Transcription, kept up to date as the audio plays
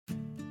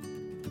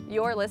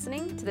You're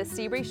listening to the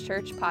Seabreeze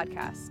Church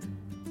podcast.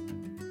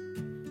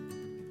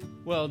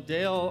 Well,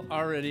 Dale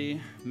already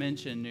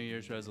mentioned New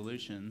Year's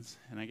resolutions,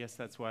 and I guess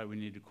that's why we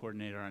need to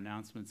coordinate our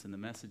announcements and the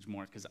message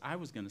more, because I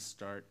was going to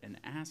start and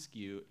ask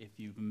you if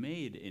you've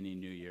made any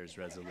New Year's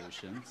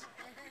resolutions.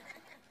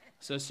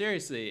 So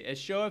seriously, a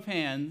show of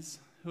hands,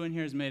 who in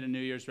here has made a New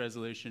Year's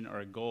resolution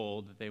or a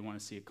goal that they want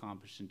to see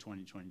accomplished in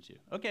 2022?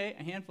 Okay,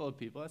 a handful of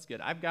people, that's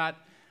good. I've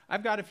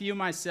got a few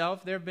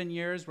myself. There have been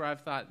years where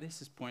I've thought,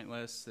 this is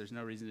pointless, there's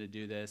no reason to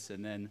do this,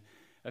 and then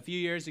a few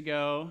years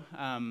ago,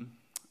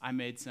 I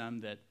made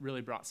some that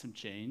really brought some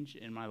change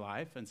in my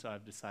life, and so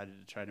I've decided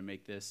to try to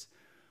make this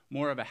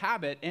more of a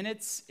habit, and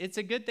it's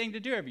a good thing to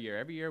do every year.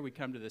 Every year we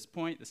come to this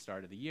point, the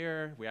start of the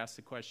year, we ask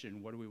the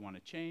question, what do we want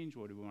to change,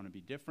 what do we want to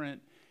be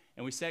different,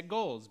 and we set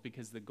goals,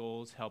 because the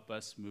goals help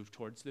us move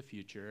towards the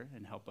future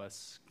and help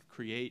us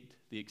create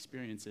the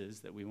experiences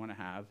that we want to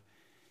have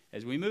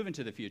as we move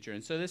into the future.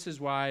 And so this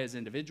is why, as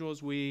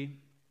individuals, we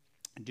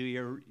do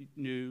your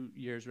New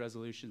Year's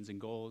resolutions and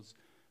goals.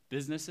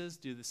 Businesses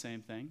do the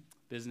same thing.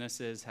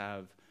 Businesses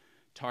have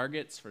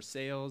targets for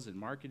sales and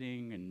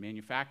marketing and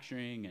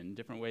manufacturing and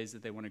different ways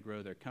that they want to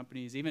grow their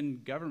companies.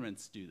 Even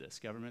governments do this.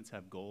 Governments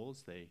have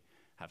goals. They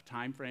have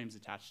time frames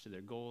attached to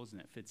their goals,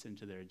 and it fits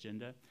into their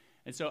agenda.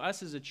 And so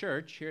us as a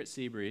church here at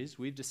Seabreeze,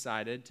 we've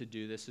decided to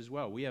do this as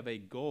well. We have a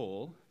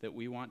goal that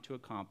we want to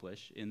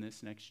accomplish in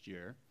this next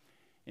year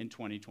in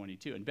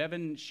 2022. And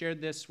Bevan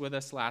shared this with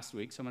us last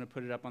week, so I'm going to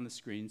put it up on the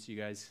screen so you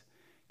guys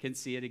can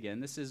see it again.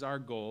 This is our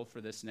goal for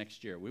this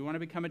next year. We want to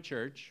become a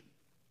church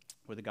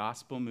where the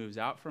gospel moves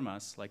out from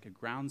us like a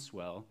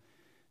groundswell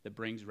that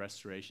brings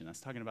restoration.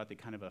 That's talking about the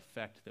kind of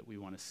effect that we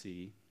want to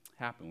see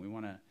happen. We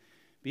want to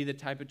be the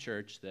type of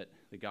church that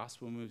the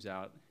gospel moves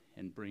out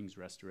and brings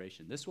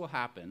restoration. This will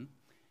happen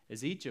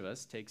as each of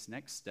us takes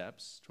next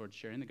steps towards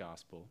sharing the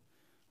gospel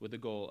with the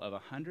goal of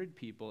 100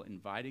 people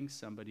inviting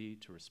somebody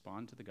to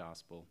respond to the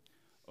gospel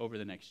over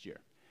the next year.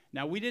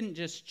 Now, we didn't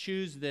just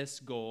choose this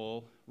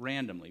goal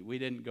randomly. We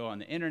didn't go on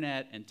the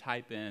internet and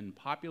type in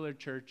popular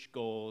church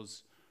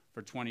goals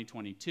for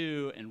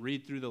 2022 and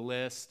read through the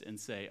list and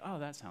say, oh,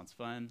 that sounds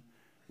fun,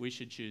 we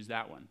should choose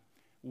that one.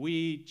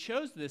 We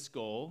chose this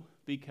goal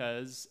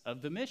because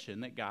of the mission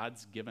that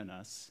God's given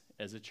us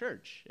as a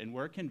church. And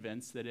we're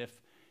convinced that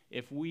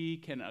if we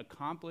can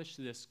accomplish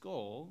this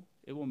goal,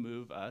 it will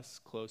move us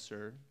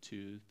closer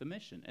to the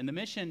mission. And the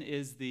mission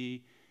is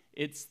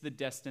it's the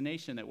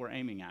destination that we're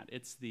aiming at.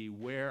 It's the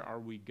where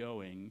are we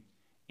going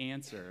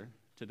answer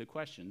to the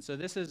question. So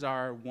this is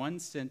our one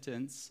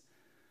sentence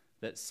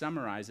that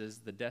summarizes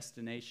the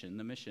destination,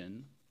 the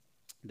mission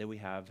that we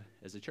have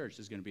as a church.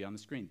 This is going to be on the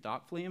screen.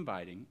 Thoughtfully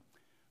inviting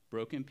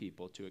broken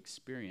people to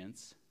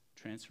experience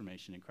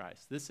transformation in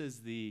Christ. This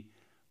is the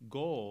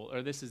goal,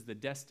 or this is the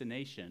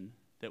destination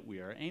that we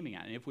are aiming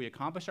at. And if we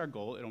accomplish our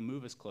goal, it'll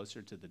move us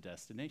closer to the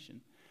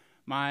destination.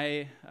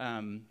 My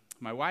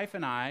wife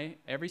and I,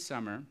 every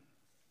summer,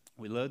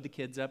 we load the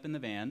kids up in the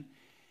van,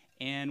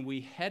 and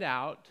we head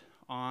out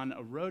on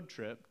a road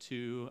trip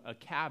to a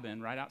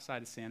cabin right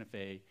outside of Santa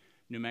Fe,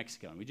 New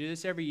Mexico. And we do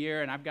this every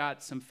year, and I've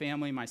got some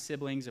family, my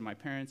siblings and my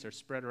parents are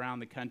spread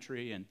around the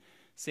country, and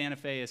Santa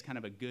Fe is kind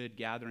of a good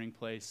gathering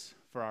place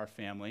for our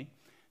family.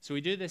 So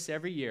we do this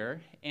every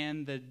year,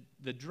 and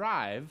the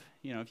drive,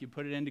 if you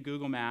put it into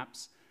Google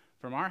Maps,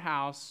 from our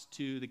house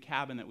to the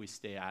cabin that we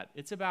stay at,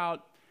 it's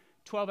about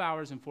 12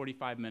 hours and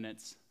 45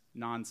 minutes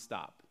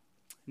nonstop.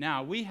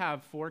 Now, we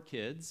have 4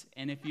 kids,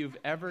 and if you've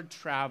ever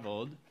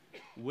traveled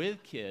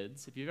with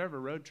kids, if you've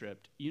ever road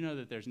tripped, you know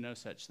that there's no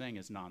such thing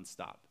as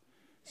nonstop.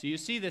 So you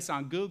see this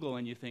on Google,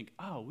 and you think,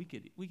 oh, we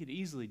could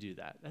easily do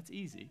that. That's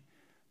easy.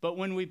 But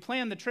when we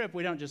plan the trip,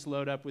 we don't just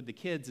load up with the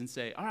kids and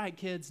say, all right,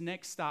 kids,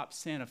 next stop,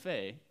 Santa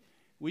Fe.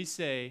 We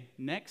say,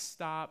 next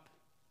stop,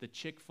 the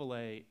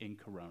Chick-fil-A in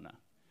Corona.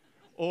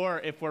 Or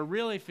if we're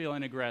really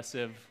feeling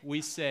aggressive,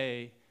 we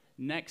say,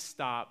 next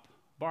stop,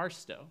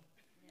 Barstow.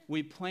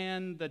 We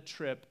plan the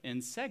trip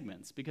in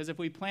segments, because if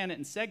we plan it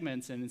in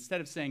segments, and instead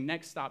of saying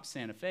next stop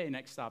Santa Fe,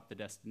 next stop the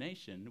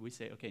destination, we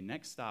say, okay,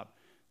 next stop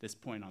this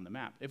point on the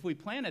map. If we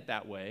plan it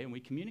that way and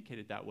we communicate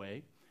it that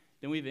way,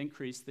 then we've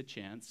increased the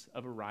chance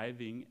of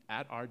arriving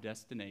at our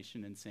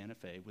destination in Santa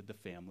Fe with the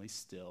family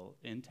still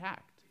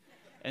intact.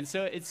 And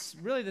so it's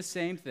really the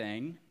same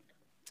thing,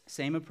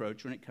 same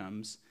approach when it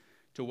comes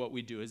to what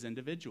we do as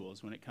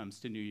individuals, when it comes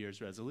to New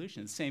Year's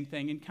resolutions. Same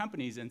thing in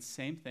companies, and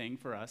same thing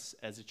for us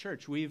as a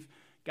church. We've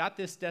got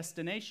this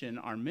destination,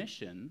 our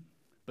mission,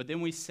 but then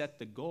we set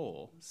the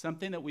goal,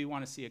 something that we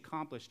want to see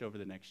accomplished over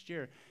the next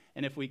year.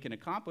 And if we can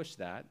accomplish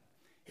that,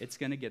 it's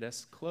going to get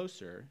us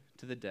closer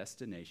to the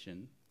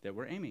destination that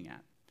we're aiming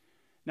at.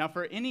 Now,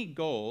 for any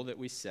goal that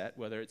we set,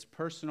 whether it's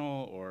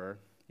personal or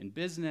in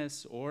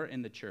business or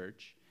in the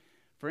church,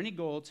 for any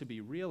goal to be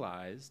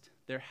realized,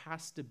 there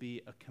has to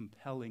be a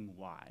compelling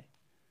why.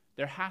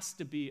 There has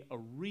to be a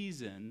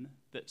reason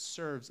that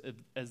serves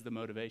as the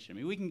motivation.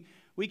 I mean,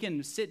 we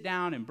can sit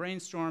down and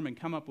brainstorm and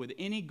come up with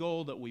any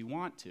goal that we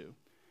want to,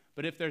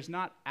 but if there's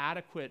not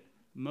adequate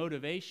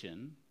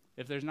motivation,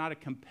 if there's not a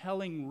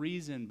compelling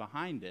reason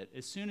behind it,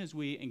 as soon as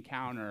we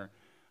encounter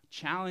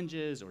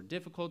challenges or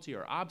difficulty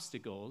or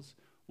obstacles,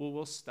 well,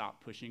 we'll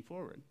stop pushing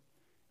forward.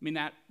 I mean,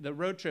 that the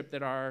road trip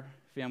that our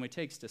family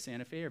takes to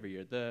Santa Fe every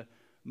year, the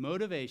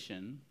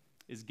motivation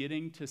is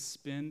getting to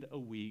spend a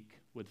week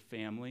with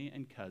family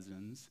and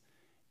cousins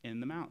in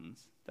the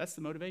mountains. That's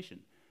the motivation.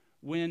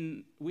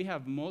 When we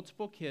have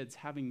multiple kids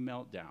having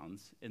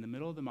meltdowns in the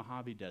middle of the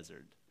Mojave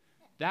Desert,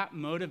 that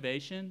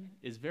motivation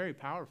is very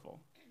powerful.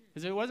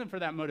 Because if it wasn't for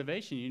that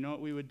motivation, you know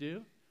what we would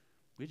do?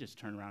 We'd just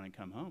turn around and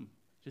come home.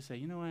 Just say,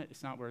 you know what,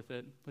 it's not worth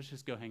it. Let's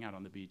just go hang out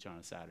on the beach on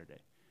a Saturday.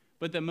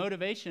 But the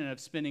motivation of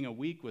spending a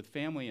week with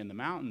family in the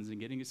mountains and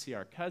getting to see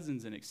our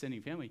cousins and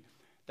extending family,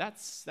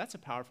 that's a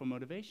powerful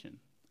motivation.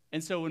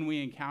 And so when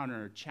we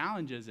encounter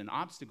challenges and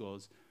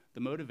obstacles, the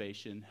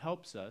motivation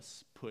helps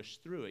us push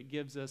through. It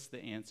gives us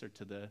the answer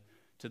to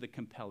the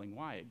compelling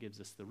why. It gives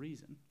us the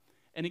reason.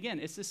 And again,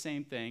 it's the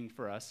same thing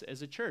for us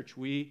as a church.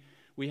 We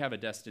have a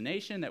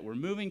destination that we're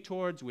moving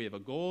towards. We have a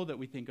goal that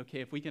we think,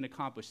 okay, if we can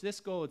accomplish this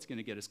goal, it's going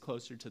to get us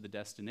closer to the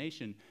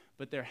destination.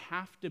 But there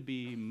have to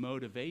be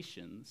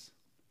motivations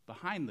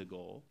behind the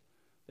goal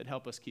that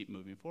help us keep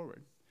moving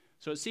forward.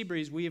 So at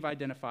Seabreeze, we've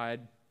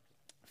identified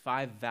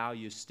 5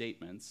 value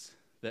statements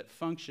that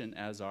function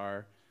as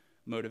our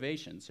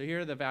motivation. So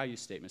here are the value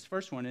statements.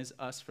 First one is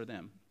us for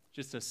them.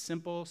 Just a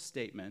simple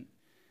statement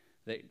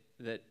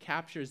that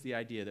captures the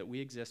idea that we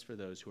exist for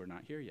those who are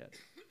not here yet.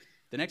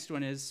 The next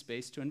one is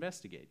space to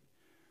investigate.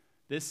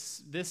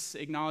 This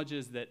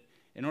acknowledges that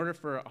in order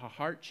for a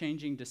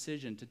heart-changing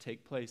decision to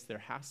take place, there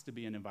has to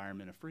be an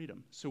environment of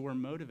freedom. So we're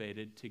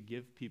motivated to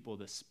give people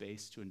the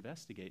space to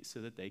investigate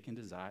so that they can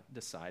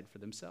decide for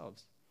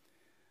themselves.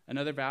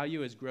 Another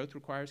value is growth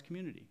requires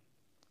community.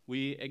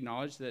 We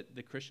acknowledge that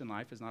the Christian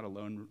life is not a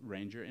Lone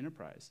Ranger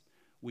enterprise.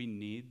 We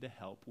need the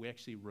help. We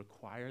actually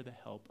require the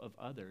help of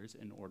others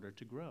in order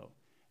to grow,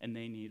 and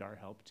they need our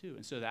help too.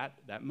 And so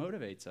that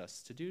motivates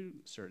us to do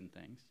certain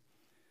things.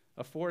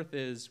 A fourth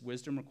is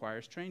wisdom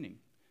requires training.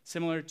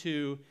 Similar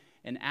to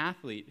an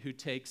athlete who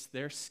takes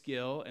their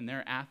skill and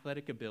their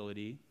athletic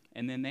ability,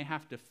 and then they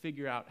have to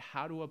figure out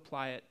how to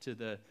apply it to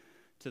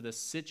the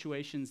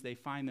situations they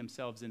find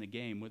themselves in a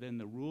game within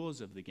the rules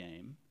of the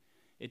game.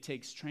 It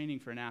takes training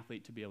for an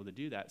athlete to be able to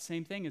do that.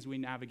 Same thing as we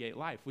navigate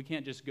life. We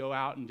can't just go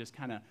out and just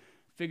kind of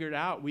figure it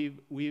out. We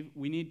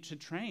need to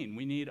train.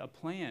 We need a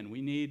plan.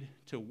 We need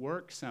to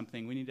work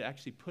something. We need to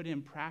actually put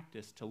in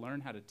practice to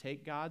learn how to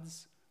take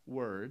God's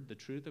word, the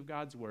truth of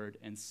God's word,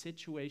 and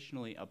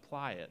situationally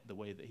apply it the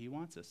way that he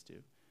wants us to.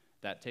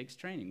 That takes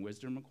training.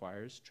 Wisdom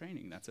requires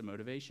training. That's a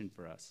motivation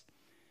for us.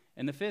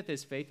 And the fifth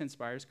is faith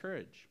inspires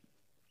courage.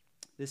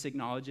 This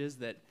acknowledges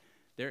that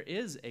there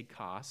is a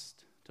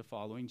cost to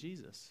following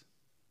Jesus.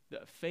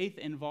 Faith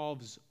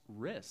involves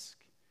risk.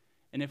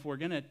 And if we're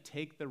going to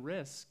take the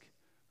risk,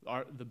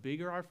 the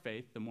bigger our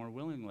faith, the more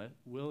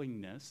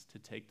willingness to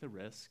take the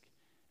risk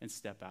and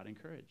step out in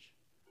courage.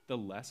 The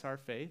less our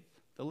faith,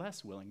 the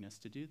less willingness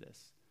to do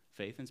this.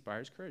 Faith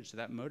inspires courage. So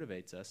that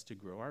motivates us to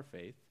grow our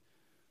faith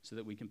so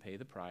that we can pay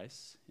the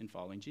price in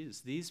following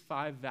Jesus. These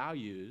 5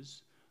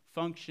 values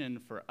function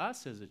for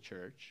us as a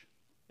church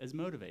as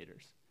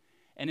motivators.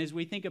 And as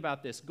we think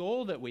about this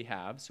goal that we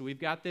have, so we've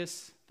got the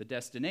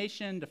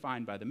destination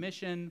defined by the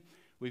mission.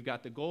 We've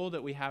got the goal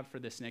that we have for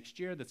this next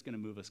year that's going to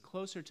move us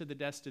closer to the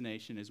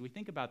destination. As we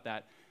think about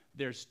that,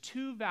 there's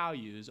 2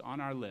 values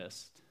on our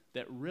list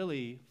that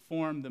really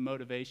form the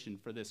motivation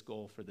for this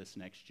goal for this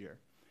next year.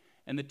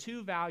 And the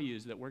 2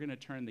 values that we're going to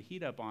turn the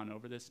heat up on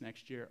over this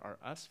next year are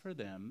us for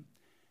them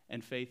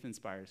and faith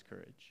inspires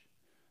courage.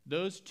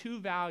 Those 2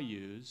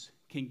 values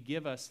can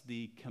give us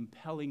the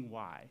compelling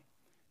why.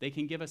 They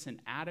can give us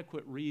an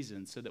adequate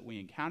reason so that we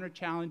encounter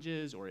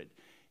challenges or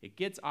it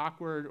gets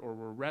awkward or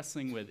we're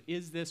wrestling with,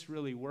 is this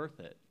really worth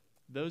it?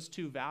 Those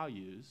 2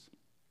 values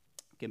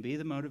can be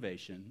the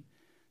motivation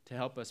to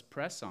help us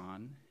press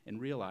on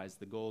and realize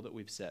the goal that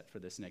we've set for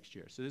this next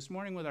year. So this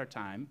morning with our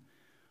time,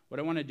 what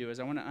I want to do is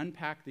I want to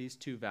unpack these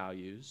 2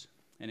 values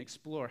and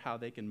explore how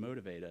they can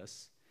motivate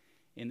us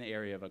in the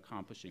area of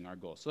accomplishing our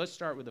goal. So let's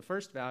start with the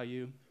first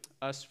value,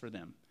 us for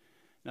them.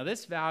 Now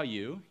this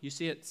value, you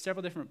see it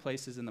several different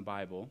places in the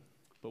Bible,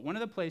 but one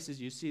of the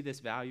places you see this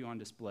value on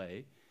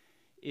display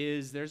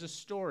is there's a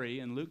story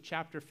in Luke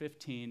chapter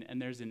 15,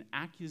 and there's an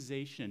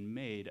accusation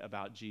made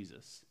about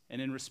Jesus.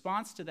 And in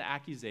response to the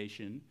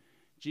accusation,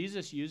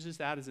 Jesus uses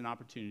that as an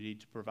opportunity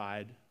to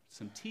provide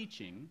some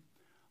teaching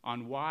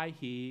on why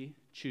he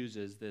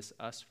chooses this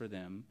us for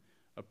them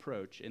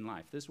approach in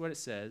life. This is what it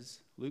says,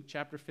 Luke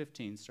chapter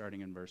 15,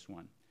 starting in verse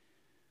 1. It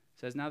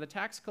says, "Now the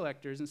tax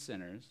collectors and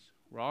sinners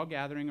were all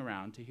gathering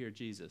around to hear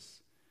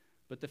Jesus.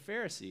 But the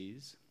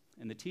Pharisees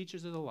and the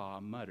teachers of the law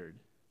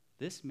muttered,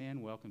 'This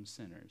man welcomes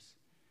sinners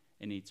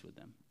and eats with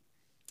them.'"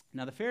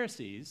 Now the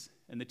Pharisees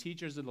and the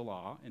teachers of the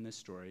law in this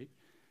story,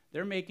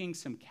 they're making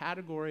some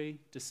category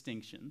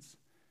distinctions.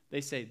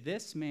 They say,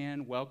 this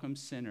man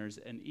welcomes sinners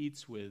and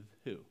eats with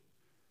who?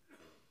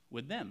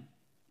 With them.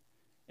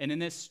 And in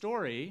this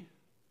story,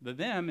 the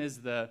them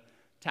is the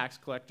tax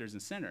collectors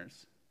and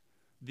sinners.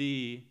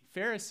 The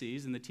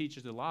Pharisees and the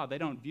teachers of the law, they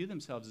don't view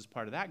themselves as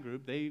part of that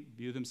group. They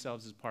view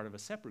themselves as part of a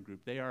separate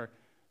group. They're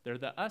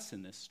the us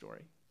in this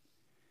story.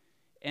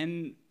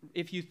 And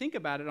if you think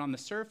about it on the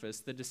surface,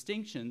 the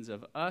distinctions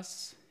of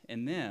us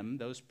and them,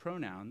 those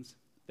pronouns,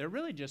 they're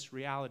really just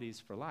realities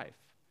for life.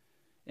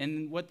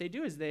 And what they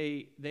do is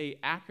they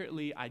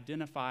accurately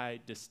identify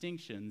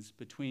distinctions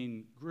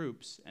between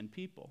groups and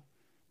people.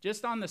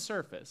 Just on the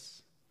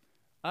surface,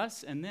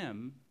 us and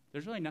them,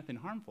 there's really nothing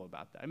harmful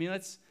about that. I mean,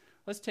 let's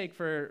take,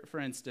 for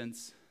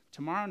instance,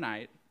 tomorrow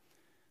night,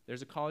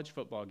 there's a college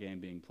football game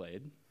being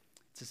played.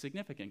 It's a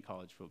significant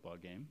college football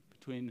game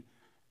between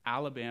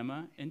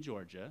Alabama and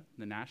Georgia,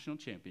 the national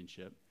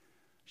championship.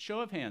 Show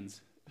of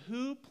hands,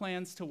 who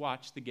plans to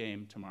watch the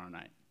game tomorrow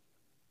night?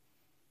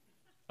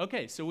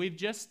 Okay, so we've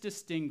just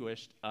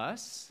distinguished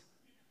us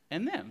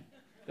and them.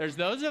 There's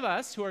those of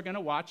us who are going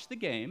to watch the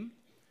game,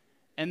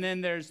 and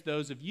then there's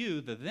those of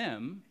you, the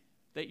them,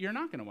 that you're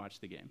not going to watch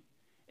the game.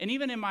 And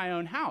even in my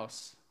own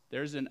house,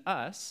 there's an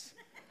us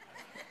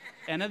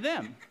and a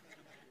them.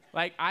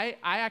 Like, I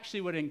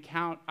actually would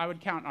count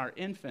our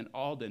infant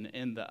Alden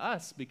in the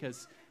us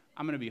because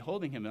I'm going to be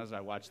holding him as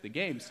I watch the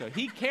game, so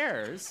he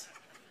cares.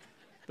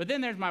 But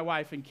then there's my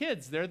wife and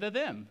kids. They're the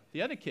them,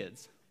 the other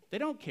kids. They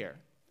don't care.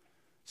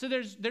 So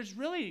there's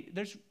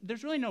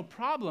really no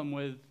problem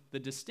with the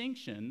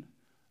distinction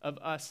of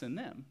us and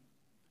them.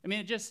 I mean,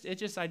 it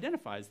just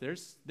identifies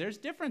there's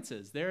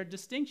differences. There are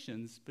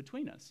distinctions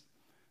between us.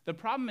 The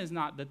problem is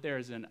not that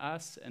there's an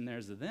us and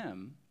there's a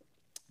them.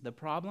 The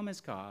problem is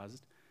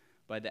caused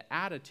by the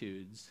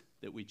attitudes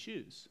that we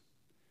choose.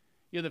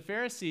 You know, the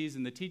Pharisees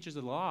and the teachers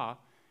of the law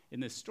in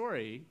this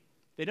story,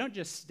 they don't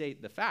just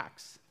state the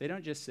facts. They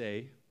don't just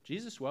say,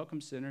 Jesus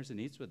welcomes sinners and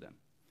eats with them.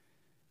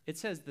 It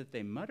says that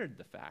they muttered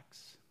the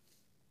facts.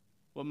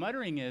 What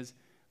muttering is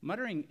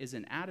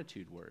an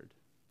attitude word.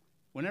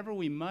 Whenever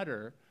we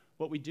mutter,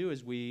 what we do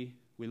is we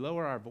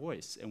lower our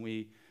voice and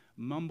we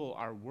mumble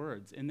our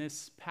words. In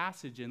this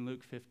passage in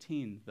Luke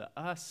 15, the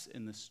us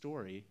in the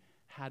story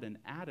had an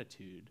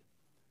attitude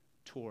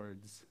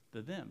towards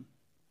the them.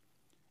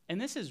 And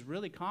this is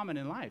really common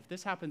in life.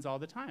 This happens all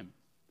the time.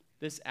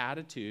 This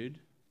attitude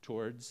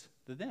towards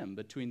the them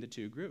between the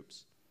two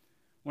groups.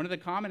 One of the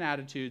common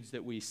attitudes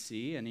that we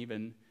see and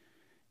even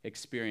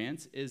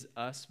experience is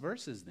us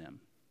versus them.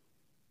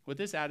 What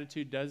this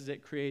attitude does is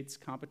it creates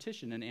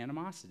competition and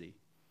animosity.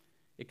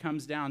 It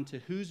comes down to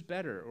who's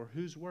better or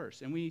who's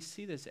worse. And we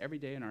see this every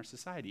day in our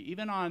society,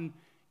 even on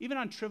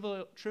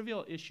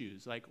trivial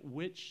issues like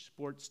which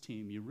sports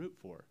team you root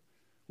for.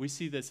 We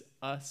see this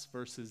us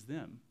versus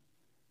them,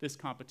 this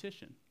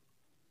competition.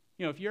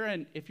 You know, if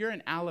you're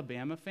an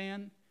Alabama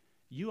fan,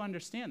 you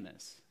understand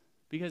this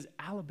because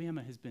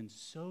Alabama has been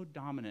so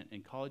dominant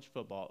in college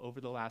football over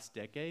the last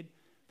decade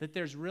that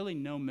there's really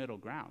no middle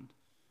ground.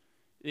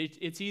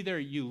 It's either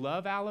you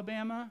love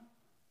Alabama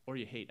or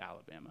you hate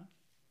Alabama.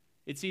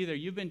 It's either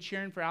you've been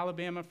cheering for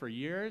Alabama for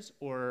years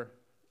or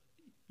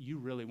you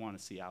really want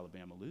to see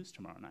Alabama lose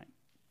tomorrow night.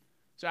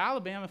 So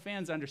Alabama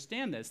fans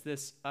understand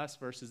this us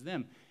versus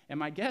them. And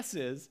my guess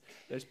is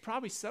there's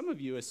probably some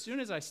of you, as soon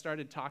as I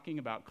started talking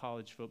about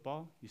college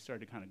football, you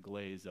started to kind of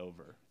glaze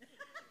over.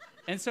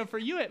 And so for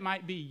you, it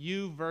might be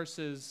you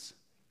versus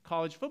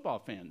college football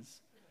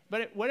fans.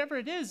 But whatever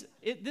it is,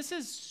 this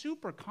is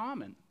super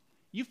common.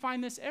 You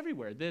find this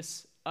everywhere,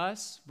 this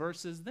us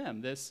versus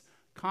them, this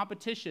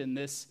competition,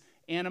 this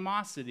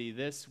animosity,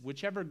 this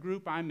whichever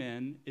group I'm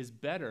in is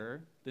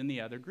better than the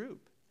other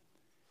group.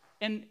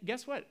 And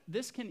guess what?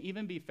 This can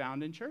even be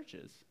found in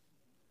churches,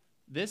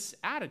 this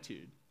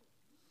attitude.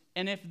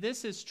 And if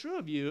this is true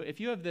of you, if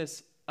you have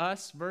this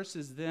us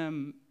versus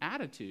them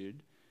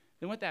attitude,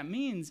 then what that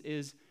means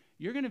is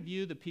you're going to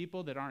view the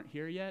people that aren't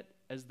here yet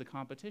as the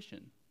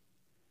competition.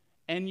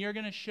 And you're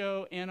going to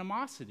show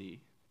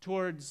animosity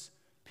towards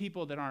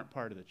people that aren't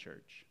part of the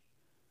church.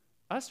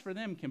 Us for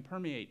them can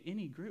permeate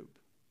any group.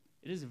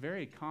 It is a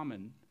very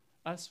common,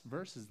 us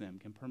versus them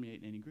can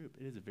permeate any group.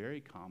 It is a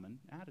very common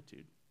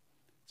attitude.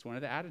 It's one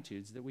of the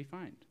attitudes that we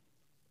find.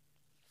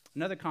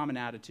 Another common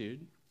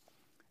attitude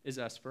is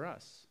us for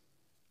us.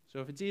 So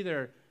if it's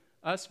either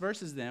us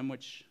versus them,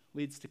 which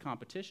leads to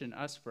competition,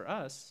 us for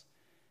us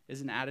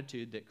is an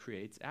attitude that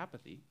creates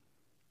apathy.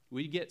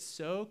 We get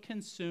so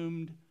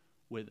consumed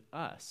with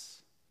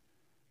us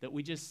that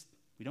we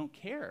don't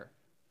care.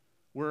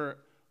 We're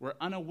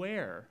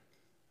unaware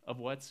of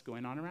what's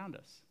going on around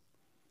us.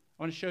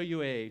 I want to show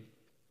you a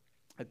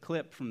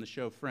clip from the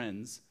show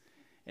Friends.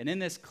 And in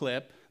this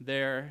clip,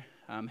 they're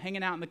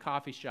hanging out in the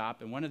coffee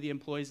shop, and one of the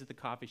employees at the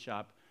coffee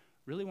shop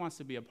really wants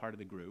to be a part of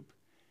the group.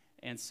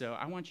 And so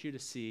I want you to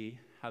see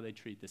how they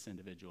treat this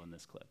individual in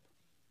this clip.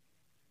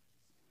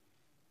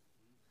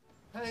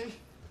 Hey,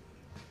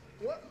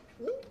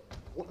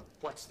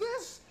 what's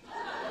this?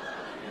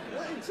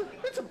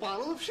 It's a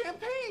bottle of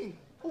champagne.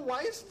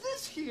 Why is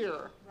this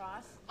here?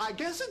 Ross? I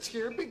guess it's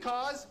here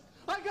because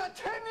I got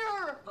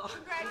tenure!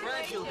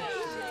 Congratulations!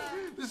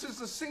 This is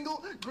the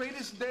single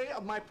greatest day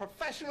of my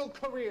professional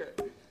career.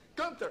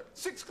 Gunther,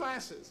 6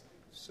 classes.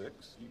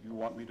 6? You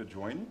want me to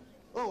join?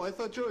 Oh, I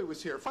thought Joey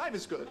was here. 5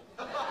 is good.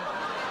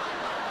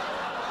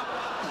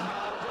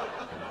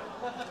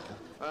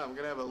 I'm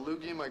gonna have a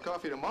loogie in my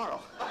coffee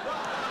tomorrow.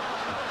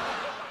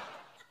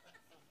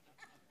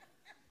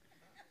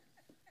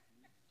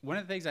 One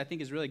of the things I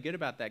think is really good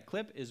about that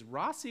clip is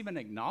Ross even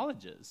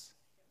acknowledges.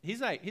 He's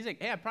like,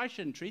 hey, I probably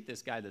shouldn't treat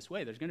this guy this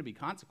way. There's going to be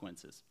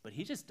consequences. But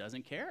he just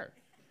doesn't care.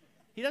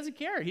 He doesn't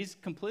care. He's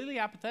completely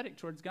apathetic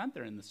towards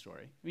Gunther in the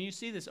story. I mean, you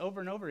see this over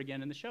and over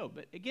again in the show.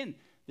 But again,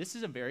 this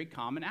is a very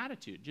common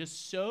attitude.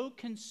 Just so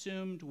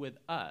consumed with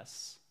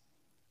us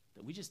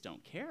that we just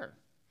don't care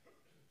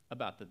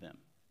about the them.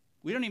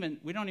 We don't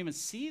even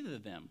see the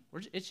them.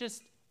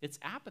 It's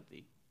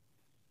apathy,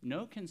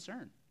 no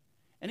concern.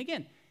 And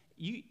again,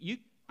 you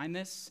find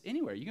this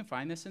anywhere. You can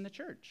find this in the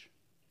church.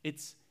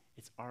 It's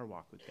our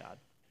walk with God.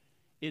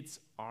 It's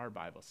our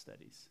Bible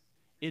studies.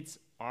 It's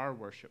our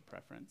worship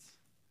preference.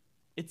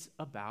 It's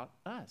about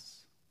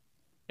us.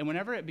 And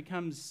whenever it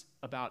becomes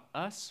about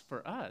us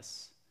for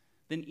us,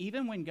 then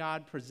even when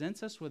God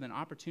presents us with an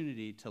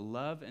opportunity to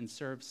love and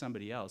serve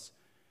somebody else,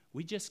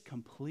 we just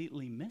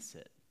completely miss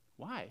it.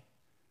 Why?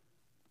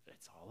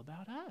 It's all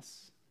about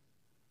us.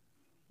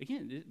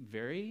 Again,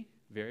 very,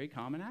 very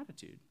common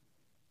attitude.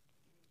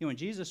 You know, when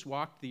Jesus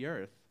walked the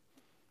earth,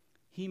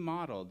 he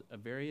modeled a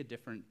very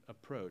different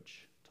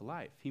approach to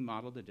life. He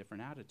modeled a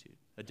different attitude,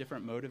 a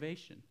different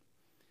motivation.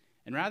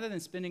 And rather than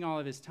spending all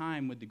of his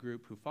time with the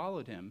group who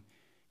followed him,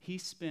 he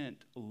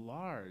spent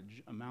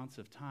large amounts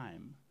of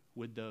time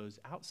with those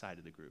outside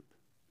of the group.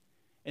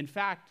 In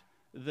fact,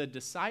 the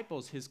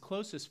disciples, his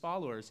closest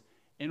followers,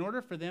 in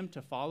order for them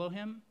to follow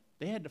him,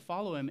 they had to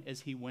follow him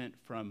as he went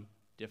from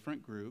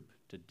different group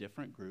to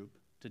different group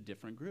to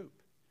different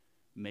group,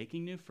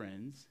 making new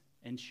friends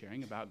and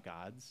sharing about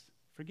God's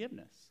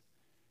forgiveness.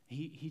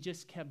 He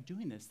just kept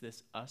doing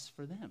this us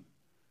for them,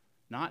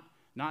 not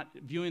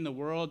viewing the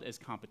world as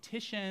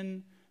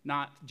competition,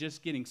 not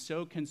just getting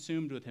so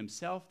consumed with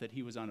himself that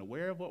he was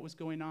unaware of what was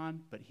going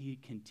on, but he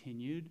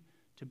continued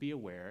to be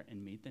aware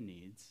and meet the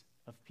needs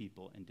of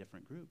people in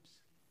different groups.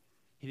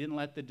 He didn't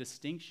let the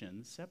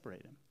distinctions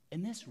separate him.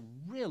 And this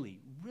really,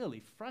 really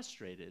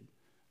frustrated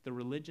the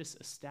religious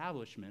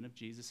establishment of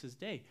Jesus'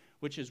 day,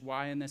 which is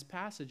why in this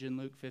passage in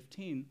Luke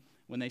 15,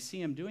 when they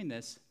see him doing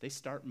this, they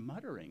start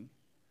muttering.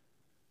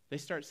 They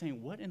start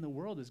saying, what in the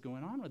world is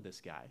going on with this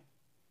guy?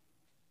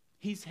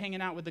 He's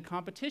hanging out with the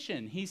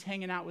competition. He's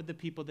hanging out with the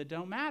people that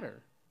don't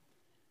matter.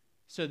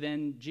 So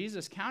then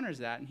Jesus counters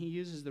that, and he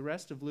uses the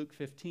rest of Luke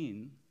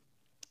 15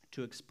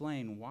 to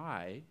explain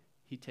why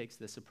he takes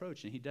this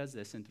approach. And he does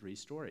this in 3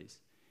 stories.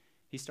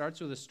 He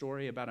starts with a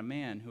story about a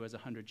man who has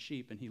 100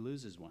 sheep, and he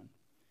loses one.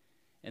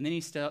 And then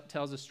he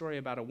tells a story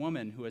about a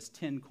woman who has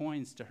 10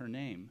 coins to her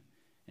name,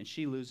 and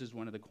she loses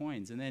one of the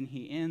coins. And then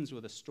he ends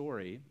with a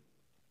story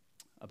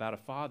about a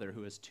father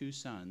who has 2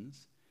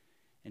 sons,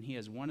 and he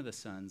has one of the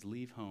sons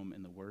leave home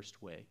in the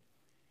worst way.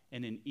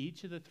 And in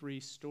each of the 3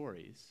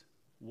 stories,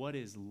 what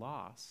is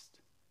lost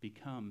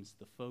becomes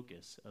the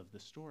focus of the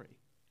story.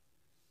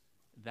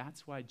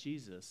 That's why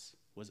Jesus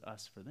was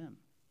us for them.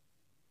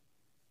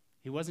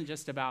 He wasn't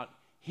just about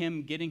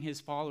him getting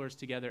his followers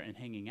together and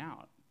hanging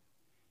out.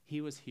 He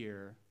was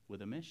here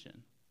with a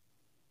mission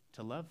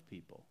to love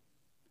people,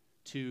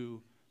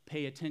 to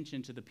pay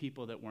attention to the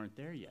people that weren't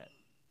there yet.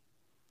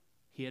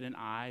 He had an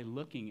eye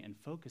looking and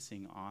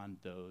focusing on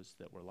those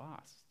that were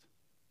lost.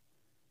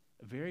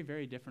 A very,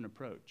 very different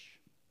approach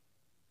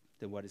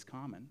than what is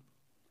common.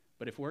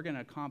 But if we're going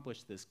to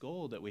accomplish this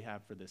goal that we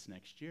have for this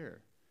next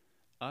year,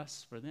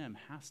 us for them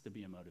has to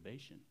be a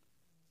motivation.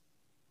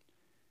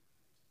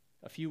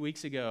 A few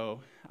weeks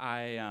ago,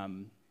 I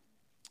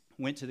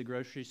went to the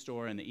grocery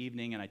store in the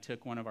evening, and I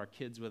took one of our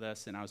kids with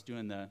us, and I was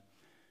doing the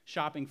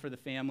shopping for the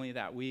family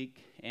that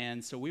week.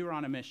 And so we were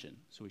on a mission.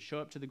 So we show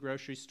up to the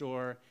grocery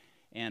store,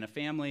 and a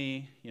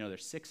family,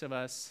 there's 6 of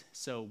us,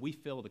 so we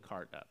fill the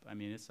cart up. I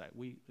mean, it's like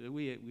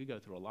we go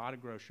through a lot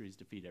of groceries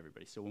to feed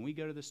everybody. So when we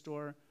go to the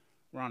store,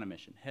 we're on a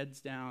mission.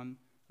 Heads down,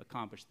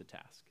 accomplish the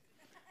task.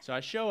 So I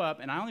show up,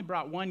 and I only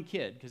brought one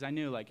kid because I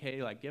knew,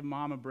 give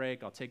mom a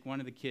break. I'll take one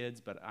of the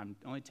kids, but I'm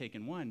only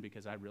taking one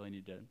because I really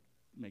need to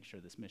make sure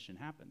this mission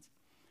happens.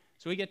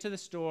 So we get to the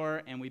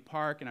store, and we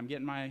park, and I'm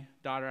getting my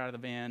daughter out of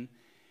the van.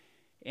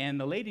 And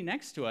the lady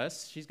next to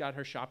us, she's got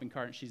her shopping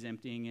cart, and she's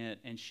emptying it,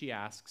 and she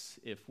asks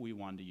if we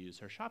wanted to use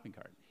her shopping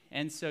cart.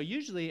 And so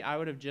usually I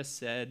would have just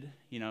said,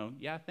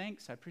 yeah,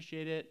 thanks, I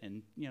appreciate it,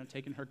 and,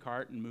 taken her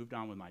cart and moved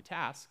on with my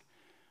task.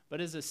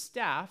 But as a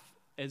staff,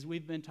 as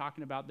we've been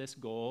talking about this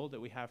goal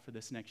that we have for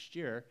this next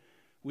year,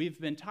 we've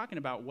been talking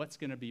about what's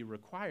going to be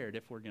required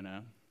if we're going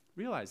to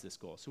realize this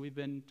goal. So we've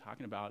been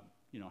talking about,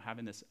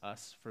 having this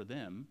us for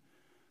them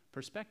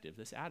perspective,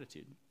 this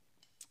attitude.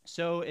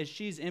 So as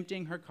she's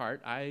emptying her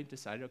cart, I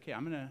decided, okay,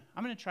 I'm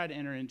gonna try to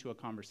enter into a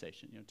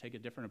conversation, take a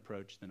different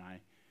approach than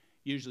I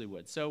usually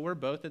would. So we're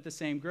both at the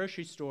same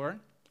grocery store,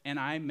 and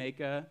I make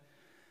a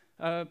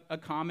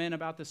comment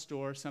about the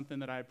store, something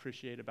that I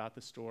appreciate about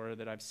the store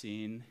that I've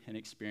seen and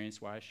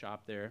experienced while I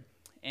shop there.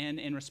 And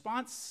in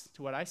response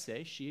to what I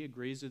say, she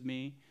agrees with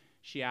me.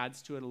 She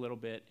adds to it a little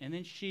bit, and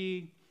then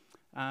she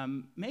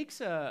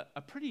makes a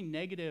pretty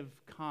negative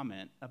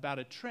comment about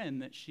a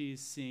trend that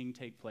she's seeing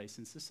take place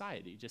in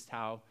society, just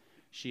how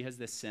she has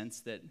this sense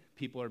that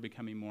people are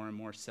becoming more and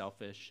more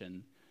selfish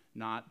and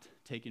not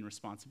taking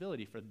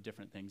responsibility for the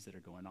different things that are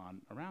going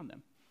on around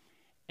them.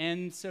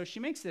 And so she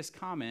makes this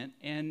comment,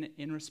 and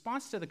in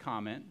response to the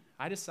comment,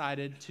 I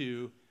decided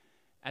to,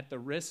 at the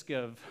risk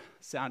of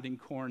sounding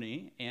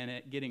corny and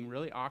it getting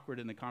really awkward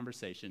in the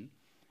conversation,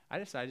 I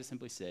decided to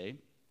simply say,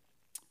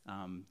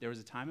 there was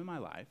a time in my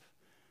life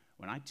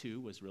when I too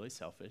was really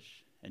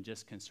selfish and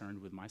just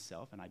concerned with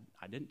myself, and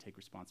I didn't take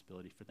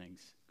responsibility for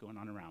things going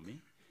on around me.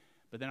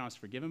 But then I was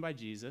forgiven by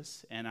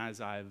Jesus, and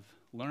as I've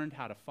learned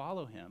how to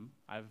follow him,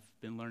 I've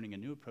been learning a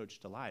new approach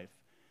to life.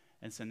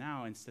 And so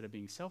now, instead of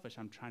being selfish,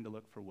 I'm trying to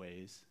look for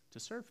ways to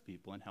serve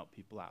people and help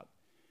people out.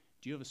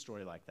 Do you have a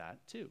story like that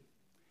too?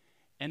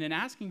 And in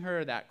asking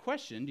her that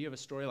question, do you have a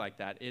story like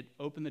that, it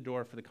opened the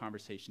door for the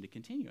conversation to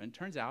continue. And it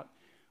turns out,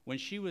 when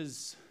she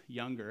was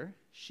younger,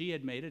 she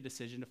had made a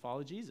decision to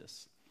follow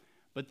Jesus.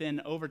 But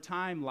then over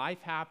time,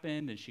 life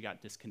happened, and she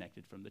got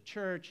disconnected from the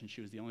church, and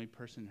she was the only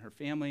person in her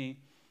family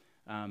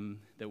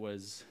that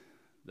was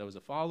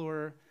a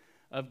follower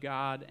of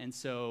God. And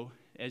so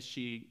as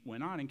she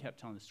went on and kept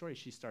telling the story,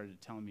 she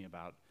started telling me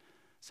about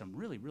some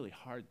really, really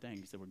hard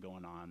things that were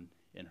going on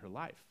in her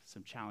life,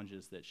 some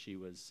challenges that she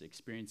was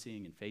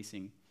experiencing and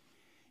facing.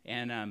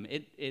 And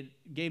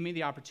it gave me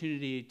the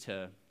opportunity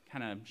to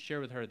kind of share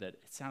with her that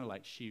it sounded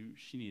like she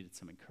needed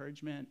some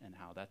encouragement, and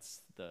how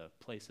that's the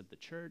place of the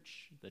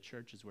church. The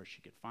church is where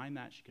she could find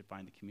that. She could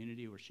find the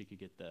community where she could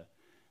get the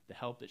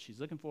help that she's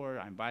looking for.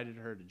 I invited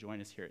her to join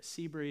us here at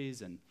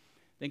Seabreeze, and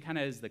then kind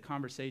of as the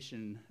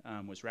conversation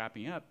was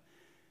wrapping up,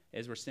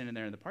 as we're standing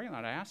there in the parking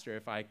lot, I asked her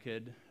if I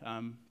could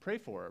pray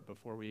for her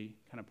before we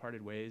kind of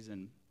parted ways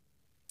and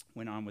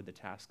went on with the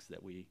tasks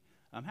that we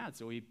had.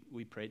 So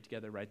we prayed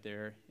together right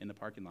there in the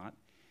parking lot.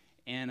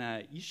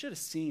 And you should have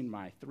seen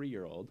my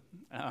 3-year-old.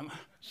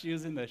 She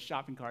was in the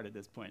shopping cart at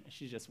this point.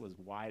 She just was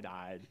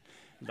wide-eyed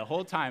the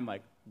whole time,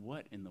 like,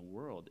 what in the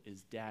world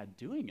is Dad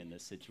doing in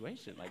this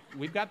situation? Like,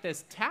 we've got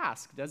this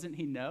task, doesn't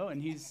he know?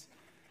 And he's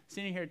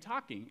sitting here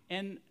talking.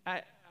 And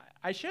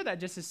I share that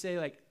just to say,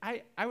 like,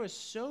 I was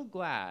so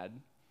glad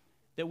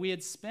that we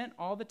had spent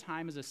all the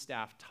time as a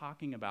staff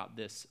talking about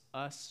this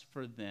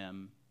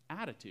us-for-them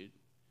attitude.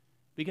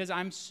 Because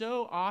I'm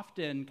so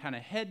often kind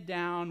of head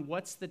down,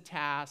 what's the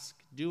task,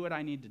 do what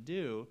I need to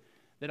do,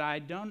 that I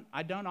don't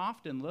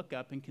often look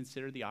up and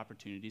consider the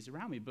opportunities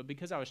around me. But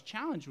because I was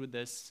challenged with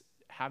this,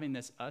 having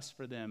this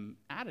us-for-them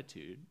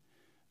attitude,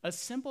 a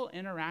simple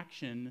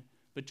interaction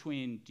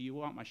between, do you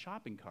want my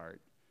shopping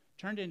cart,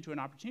 turned into an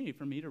opportunity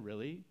for me to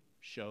really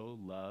show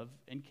love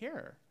and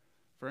care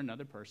for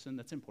another person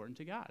that's important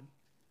to God.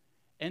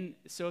 And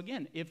so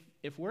again,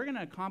 if we're going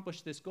to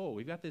accomplish this goal,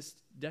 we've got this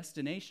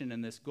destination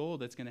and this goal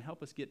that's going to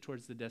help us get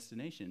towards the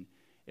destination.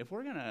 If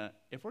we're going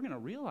to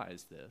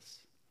realize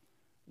this,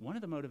 one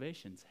of the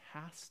motivations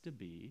has to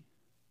be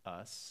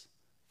us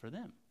for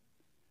them.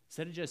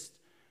 Instead of just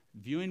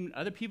viewing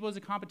other people as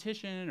a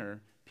competition, or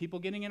people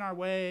getting in our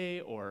way,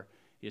 or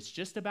it's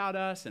just about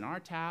us and our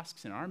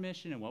tasks and our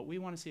mission and what we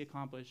want to see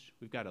accomplished,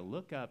 we've got to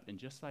look up and,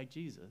 just like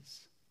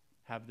Jesus,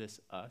 have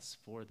this us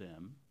for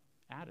them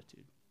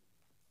attitude.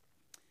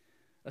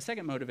 A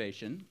second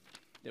motivation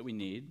that we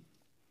need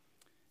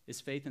is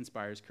faith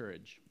inspires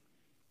courage.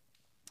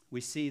 We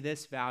see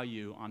this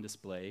value on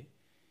display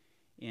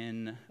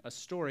in a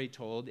story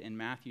told in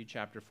Matthew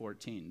chapter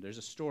 14. There's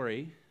a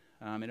story,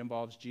 it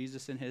involves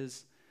Jesus and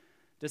his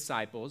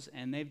disciples,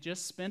 and they've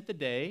just spent the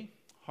day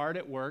hard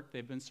at work.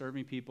 They've been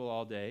serving people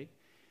all day.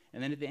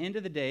 And then at the end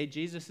of the day,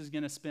 Jesus is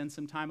going to spend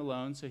some time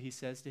alone, so he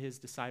says to his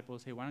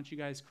disciples, hey, why don't you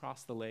guys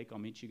cross the lake? I'll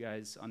meet you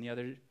guys on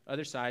the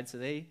other side. So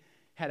they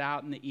head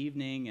out in the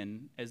evening,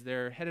 and as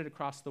they're headed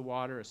across the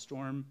water,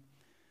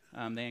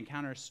 they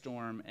encounter a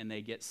storm, and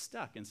they get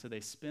stuck. And so they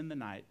spend the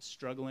night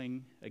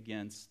struggling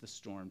against the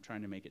storm,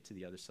 trying to make it to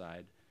the other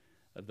side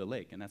of the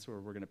lake. And that's where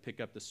we're going to pick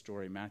up the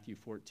story, Matthew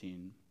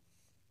 14,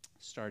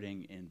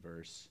 starting in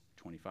verse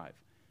 25.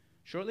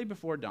 Shortly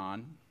before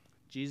dawn,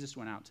 Jesus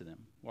went out to them,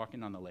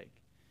 walking on the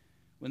lake.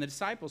 When the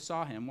disciples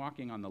saw him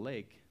walking on the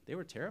lake, they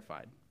were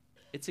terrified.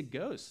 It's a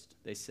ghost,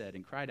 they said,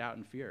 and cried out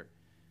in fear.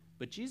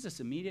 But Jesus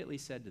immediately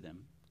said to them,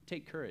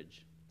 take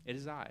courage, it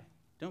is I,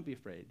 don't be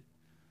afraid.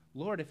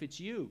 Lord, if it's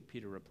you,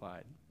 Peter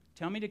replied,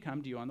 tell me to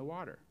come to you on the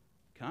water.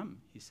 Come,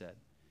 he said.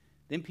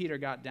 Then Peter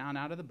got down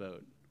out of the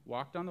boat,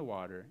 walked on the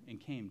water, and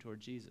came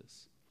toward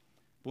Jesus.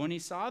 But when he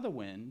saw the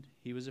wind,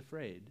 he was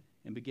afraid,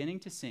 and beginning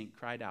to sink,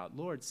 cried out,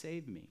 Lord,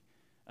 save me.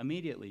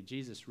 Immediately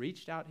Jesus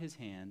reached out his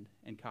hand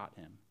and caught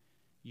him.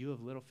 You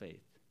have little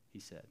faith, he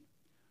said.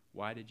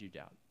 Why did you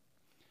doubt?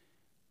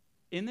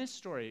 In this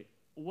story,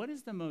 what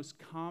is the most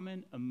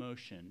common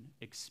emotion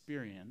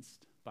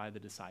experienced by the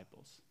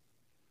disciples?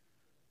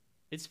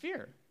 It's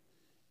fear.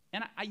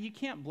 And you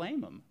can't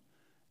blame them.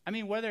 I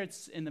mean, whether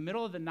it's in the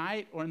middle of the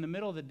night or in the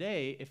middle of the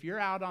day, if you're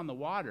out on the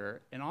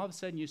water and all of a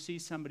sudden you see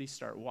somebody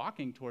start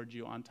walking towards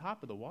you on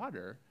top of the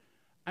water,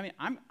 I mean,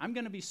 I'm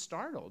going to be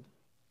startled.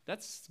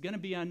 That's going to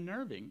be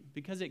unnerving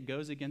because it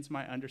goes against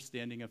my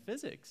understanding of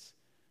physics.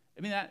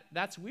 I mean,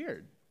 that's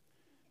weird.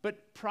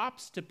 But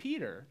props to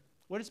Peter.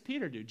 What does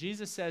Peter do?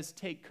 Jesus says,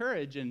 take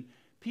courage, and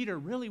Peter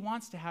really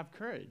wants to have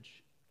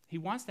courage. He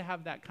wants to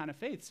have that kind of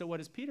faith. So what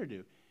does Peter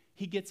do?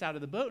 He gets out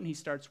of the boat and he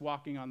starts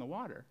walking on the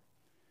water.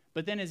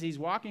 But then as he's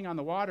walking on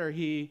the water,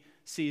 he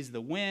sees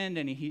the wind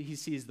and he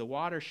sees the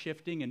water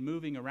shifting and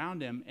moving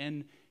around him,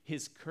 and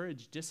his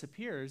courage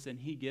disappears and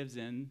he gives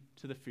in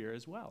to the fear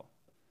as well.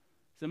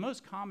 So the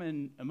most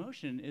common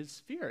emotion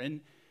is fear.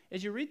 And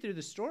as you read through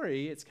the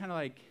story, it's kind of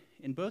like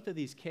in both of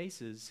these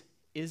cases,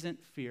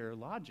 isn't fear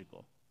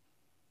logical?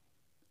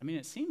 I mean,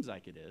 it seems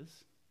like it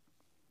is.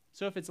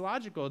 So if it's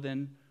logical,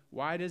 then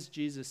why does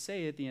Jesus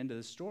say at the end of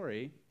the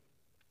story,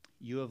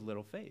 you have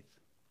little faith?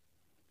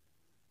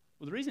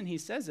 Well, the reason he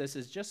says this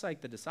is just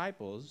like the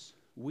disciples,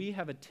 we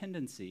have a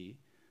tendency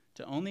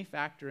to only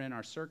factor in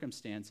our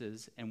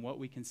circumstances and what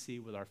we can see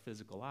with our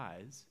physical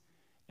eyes,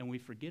 and we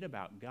forget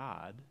about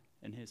God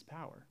and his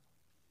power.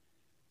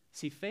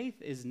 See,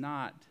 faith is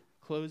not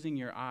closing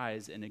your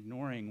eyes and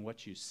ignoring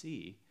what you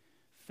see.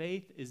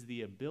 Faith is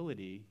the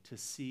ability to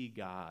see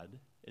God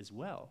as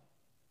well,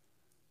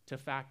 to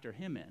factor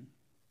him in,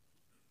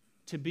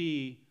 to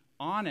be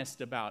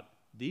honest about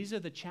these are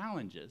the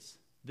challenges.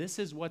 This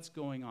is what's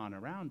going on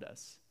around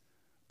us,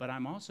 but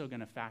I'm also going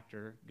to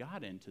factor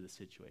God into the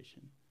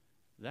situation.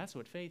 That's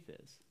what faith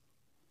is.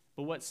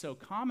 But what's so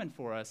common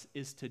for us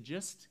is to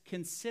just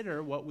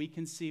consider what we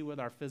can see with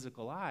our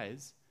physical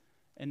eyes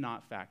and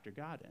not factor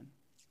God in.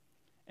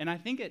 And I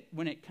think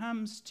when it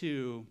comes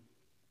to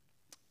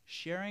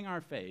sharing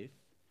our faith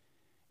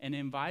and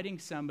inviting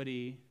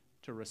somebody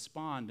to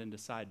respond and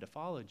decide to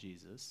follow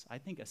Jesus, I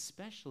think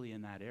especially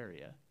in that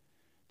area,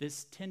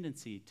 this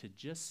tendency to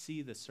just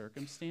see the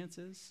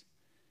circumstances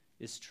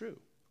is true.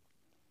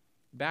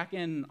 Back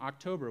in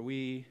October,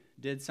 we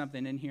did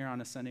something in here on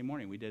a Sunday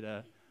morning. We did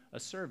a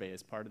survey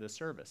as part of the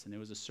service, and it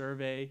was a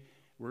survey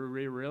where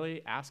we were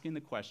really asking the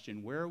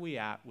question, where are we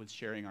at with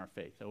sharing our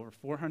faith? Over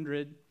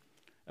 400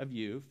 of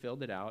you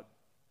filled it out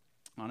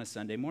on a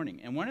Sunday morning.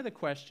 And one of the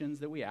questions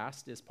that we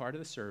asked as part of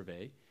the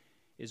survey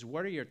is,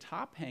 what are your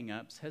top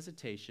hang-ups,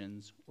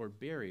 hesitations, or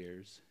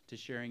barriers to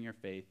sharing your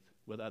faith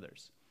with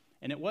others?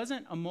 And it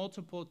wasn't a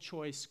multiple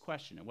choice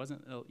question. It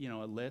wasn't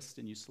a list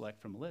and you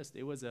select from a list.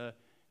 It was a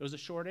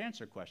short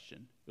answer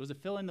question. It was a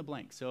fill in the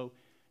blank. So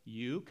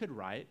you could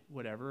write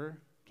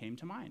whatever came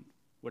to mind,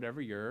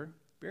 whatever your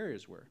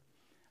barriers were.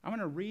 I'm going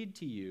to read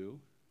to you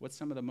what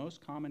some of the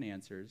most common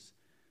answers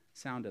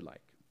sounded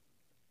like.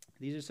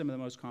 These are some of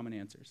the most common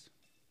answers.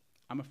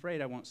 I'm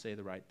afraid I won't say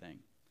the right thing.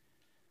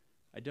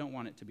 I don't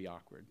want it to be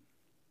awkward.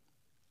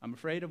 I'm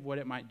afraid of what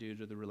it might do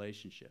to the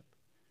relationship.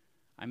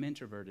 I'm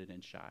introverted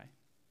and shy.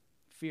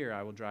 Fear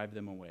I will drive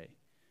them away.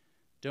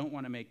 Don't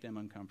want to make them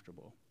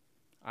uncomfortable.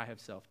 I have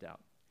self-doubt.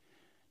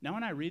 Now,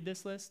 when I read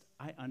this list,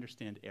 I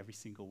understand every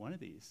single one of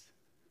these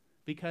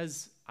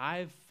because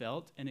I've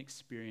felt and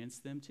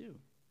experienced them too.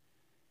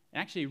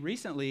 Actually,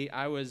 recently,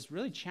 I was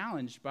really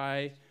challenged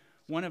by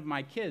one of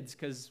my kids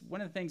because one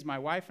of the things my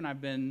wife and I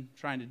have been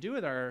trying to do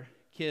with our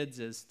kids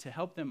is to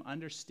help them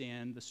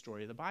understand the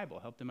story of the Bible,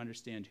 help them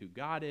understand who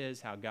God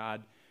is, how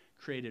God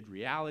created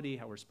reality,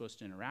 how we're supposed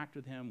to interact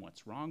with him,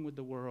 what's wrong with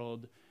the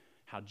world,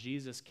 how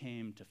Jesus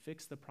came to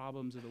fix the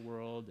problems of the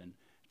world, and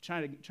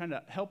trying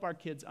to help our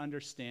kids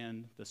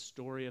understand the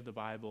story of the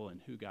Bible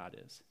and who God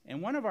is.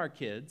 And one of our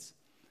kids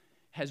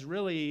has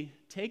really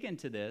taken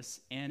to this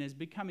and is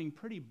becoming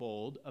pretty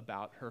bold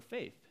about her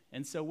faith.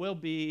 And so we'll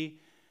be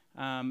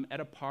at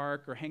a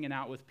park or hanging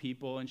out with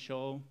people, and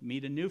she'll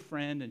meet a new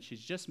friend, and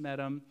she's just met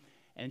him,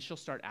 and she'll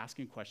start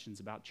asking questions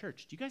about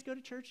church. Do you guys go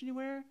to church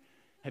anywhere?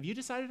 Have you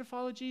decided to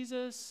follow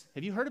Jesus?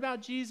 Have you heard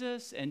about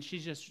Jesus? And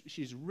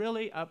she's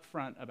really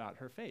upfront about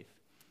her faith.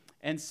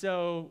 And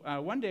so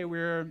one day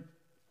we're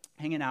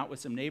hanging out with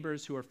some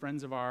neighbors who are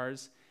friends of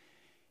ours,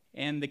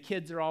 and the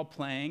kids are all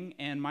playing,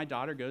 and my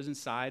daughter goes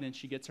inside, and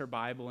she gets her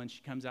Bible, and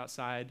she comes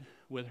outside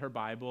with her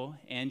Bible,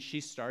 and she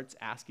starts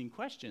asking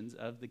questions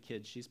of the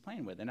kids she's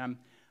playing with. And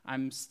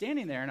I'm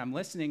standing there, and I'm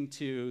listening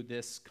to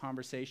this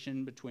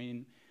conversation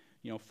between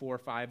 4,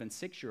 5, and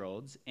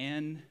 6-year-olds,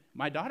 and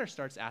my daughter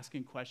starts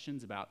asking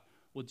questions about,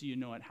 well, do you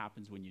know what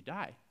happens when you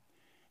die?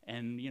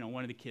 And,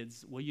 one of the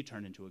kids, well, you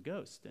turn into a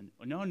ghost. And,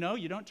 no,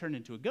 you don't turn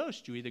into a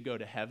ghost. You either go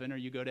to heaven or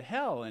you go to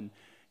hell. And,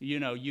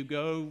 you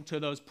go to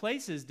those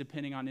places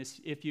depending on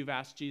if you've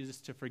asked Jesus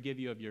to forgive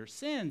you of your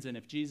sins and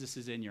if Jesus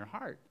is in your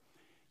heart.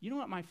 You know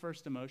what my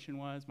first emotion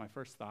was, my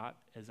first thought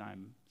as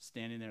I'm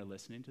standing there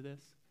listening to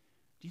this?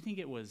 Do you think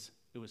it was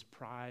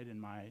pride in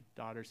my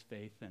daughter's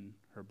faith and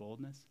her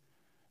boldness?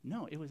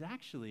 No, it was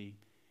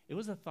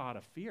a thought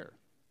of fear.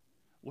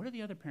 What are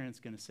the other parents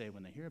going to say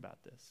when they hear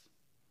about this?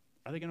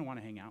 Are they going to want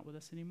to hang out with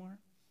us anymore?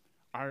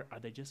 Are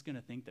they just going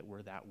to think that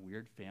we're that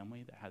weird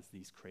family that has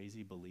these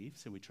crazy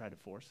beliefs and we try to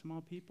force them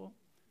on people?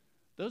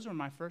 Those were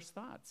my first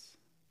thoughts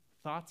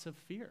of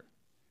fear.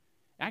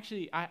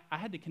 Actually, I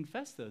had to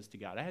confess those to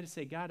God. I had to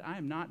say, God, I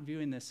am not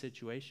viewing this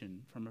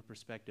situation from a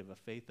perspective of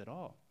faith at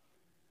all.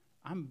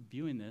 I'm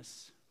viewing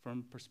this from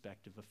a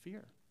perspective of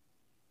fear.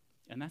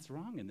 And that's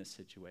wrong in this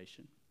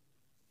situation.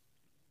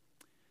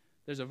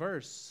 There's a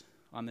verse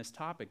on this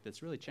topic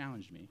that's really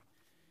challenged me.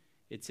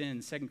 It's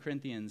in 2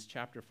 Corinthians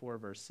chapter 4,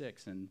 verse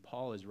 6, and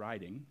Paul is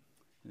writing,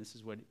 and this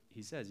is what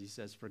he says. He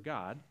says, "For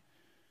God,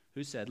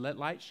 who said, 'Let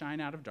light shine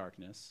out of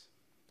darkness,'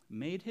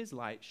 made his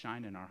light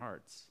shine in our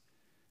hearts,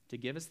 to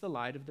give us the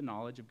light of the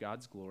knowledge of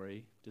God's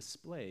glory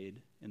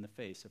displayed in the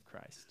face of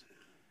Christ."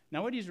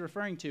 Now, what he's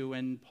referring to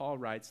when Paul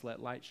writes,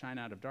 "Let light shine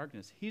out of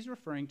darkness," he's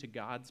referring to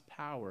God's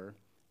power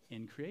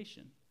in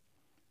creation.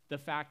 The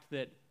fact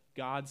that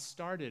God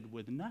started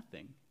with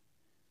nothing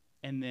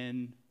and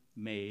then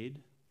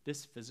made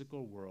this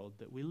physical world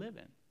that we live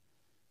in.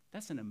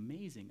 That's an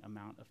amazing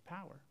amount of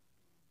power.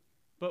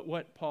 But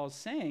what Paul's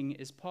saying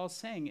is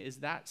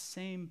that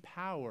same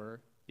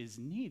power is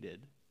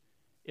needed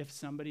if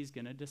somebody's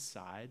going to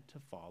decide to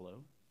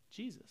follow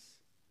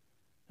Jesus.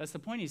 That's the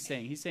point he's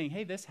saying. He's saying,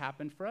 hey, this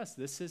happened for us.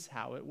 This is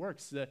how it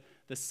works.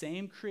 The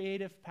same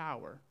creative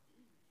power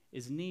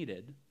is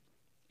needed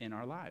in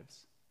our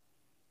lives.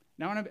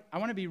 Now, I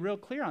want to be real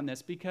clear on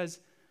this, because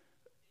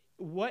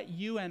what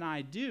you and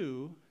I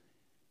do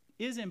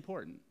is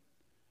important.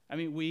 I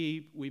mean,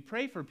 we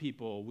pray for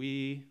people.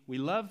 We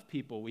love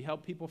people. We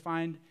help people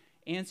find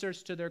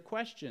answers to their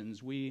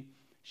questions. We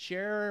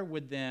share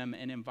with them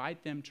and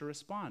invite them to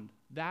respond.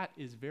 That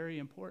is very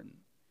important.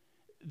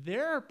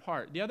 Their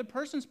part, the other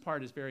person's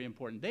part, is very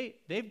important.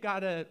 They've got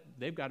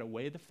to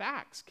weigh the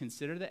facts,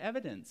 consider the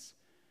evidence.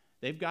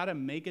 They've got to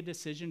make a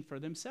decision for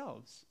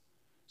themselves.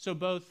 So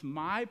both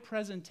my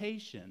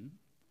presentation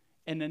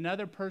and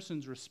another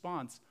person's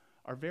response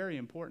are very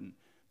important.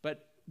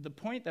 But the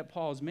point that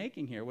Paul is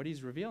making here, what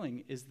he's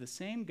revealing, is the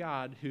same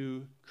God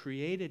who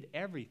created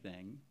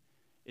everything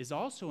is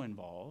also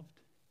involved,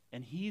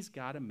 and he's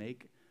got to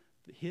make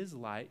his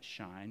light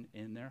shine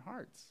in their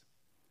hearts.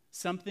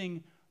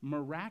 Something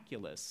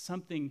miraculous,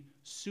 something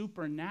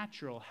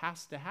supernatural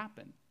has to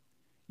happen.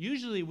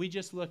 Usually we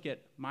just look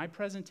at my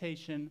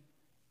presentation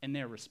and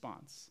their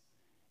response.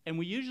 And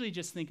we usually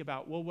just think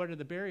about, well, what are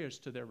the barriers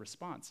to their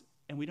response?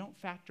 And we don't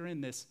factor in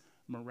this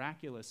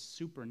miraculous,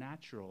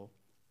 supernatural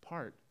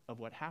part of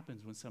what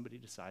happens when somebody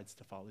decides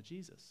to follow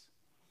Jesus.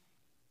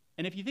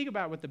 And if you think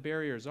about what the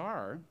barriers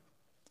are,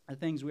 the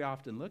things we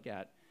often look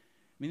at,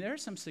 I mean, there are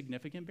some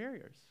significant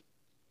barriers.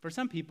 For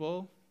some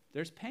people,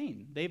 there's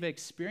pain. They've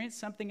experienced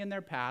something in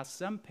their past,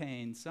 some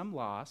pain, some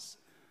loss,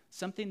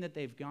 something that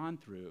they've gone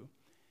through,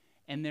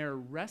 and they're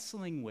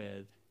wrestling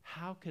with,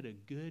 how could a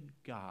good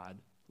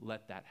God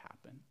let that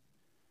happen?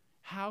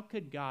 How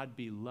could God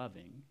be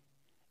loving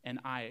and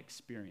I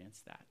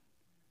experience that?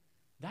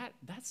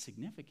 That's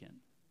significant.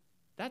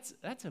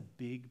 That's a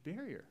big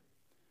barrier.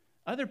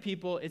 Other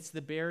people, it's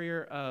the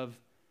barrier of,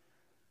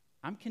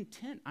 I'm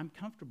content, I'm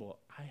comfortable.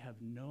 I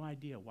have no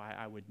idea why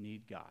I would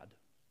need God.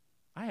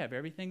 I have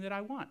everything that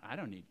I want. I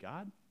don't need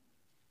God.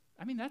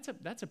 I mean, that's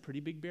a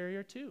pretty big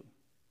barrier too.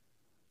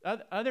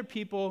 Other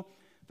people,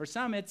 for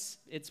some, it's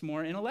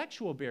more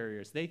intellectual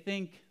barriers. They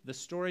think the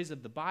stories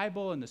of the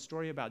Bible and the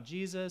story about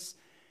Jesus,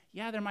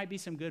 yeah, there might be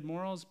some good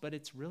morals, but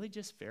it's really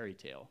just fairy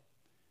tale.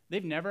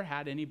 They've never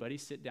had anybody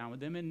sit down with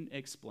them and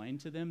explain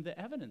to them the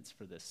evidence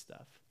for this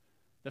stuff.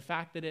 The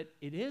fact that it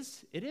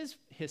is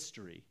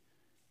history,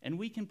 and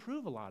we can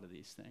prove a lot of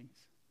these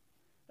things.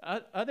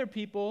 Other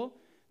people,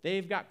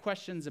 they've got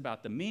questions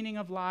about the meaning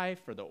of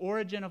life or the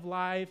origin of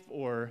life,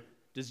 or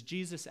does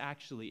Jesus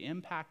actually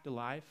impact a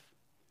life?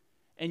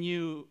 And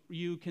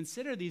you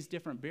consider these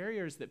different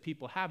barriers that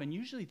people have, and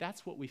usually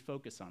that's what we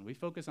focus on. We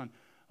focus on,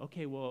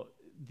 okay, well,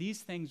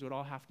 these things would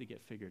all have to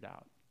get figured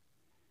out.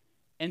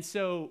 And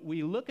so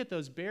we look at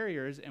those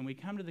barriers and we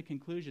come to the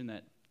conclusion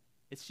that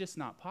it's just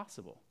not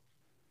possible.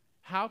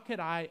 How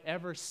could I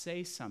ever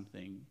say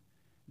something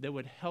that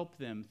would help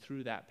them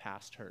through that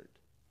past hurt?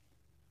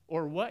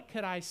 Or what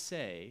could I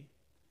say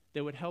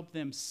that would help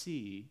them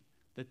see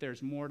that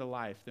there's more to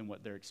life than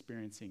what they're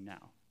experiencing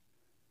now?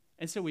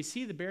 And so we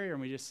see the barrier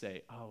and we just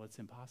say, oh, it's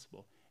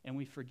impossible. And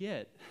we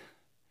forget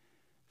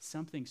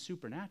something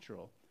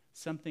supernatural,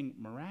 something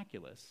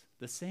miraculous.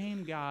 The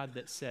same God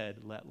that said,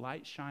 let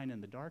light shine in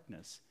the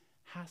darkness,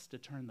 has to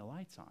turn the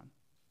lights on.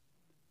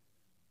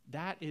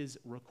 That is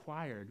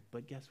required,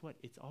 but guess what?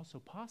 It's also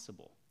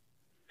possible.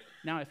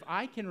 Now, if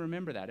I can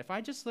remember that, if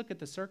I just look at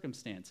the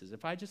circumstances,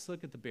 if I just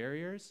look at the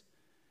barriers,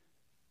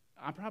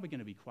 I'm probably going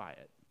to be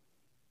quiet.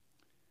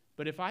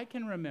 But if I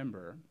can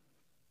remember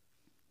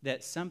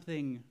that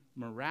something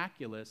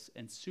miraculous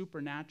and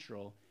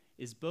supernatural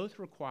is both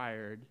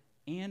required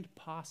and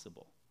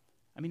possible.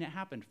 I mean, it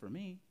happened for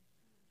me.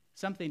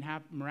 Something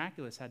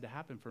miraculous had to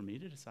happen for me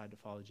to decide to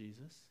follow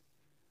Jesus.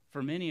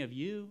 For many of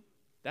you,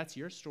 that's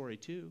your story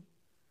too.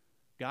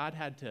 God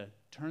had to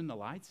turn the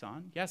lights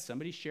on. Yes,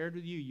 somebody shared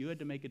with you, you had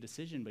to make a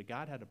decision, but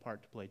God had a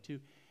part to play too.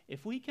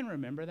 If we can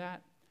remember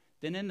that,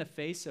 then in the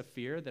face of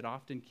fear that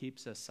often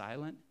keeps us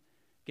silent,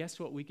 guess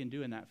what we can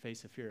do in that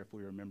face of fear if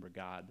we remember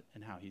God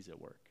and how he's at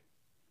work?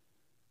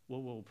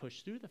 Well, we'll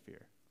push through the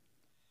fear.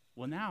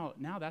 Well,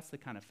 now that's the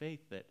kind of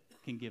faith that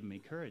can give me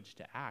courage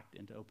to act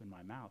and to open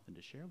my mouth and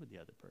to share with the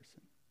other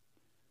person.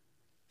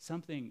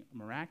 Something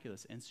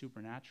miraculous and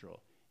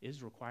supernatural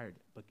is required.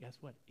 But guess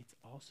what? It's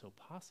also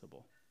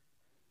possible.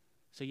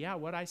 So yeah,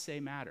 what I say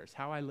matters.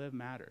 How I live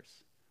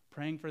matters.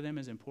 Praying for them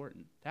is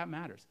important. That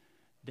matters.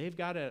 They've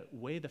got to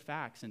weigh the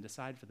facts and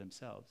decide for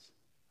themselves.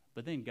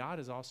 But then God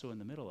is also in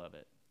the middle of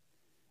it.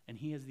 And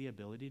he has the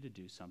ability to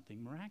do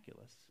something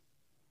miraculous.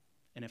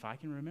 And if I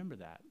can remember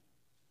that,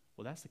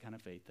 well, that's the kind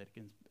of faith that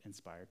can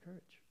inspire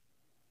courage.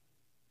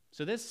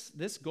 So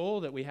this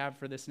goal that we have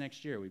for this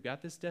next year, we've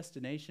got this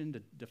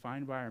destination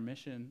defined by our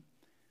mission.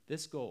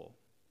 This goal,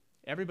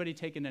 everybody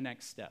taking the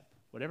next step,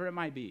 whatever it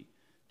might be,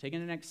 taking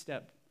the next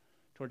step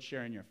towards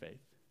sharing your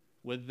faith,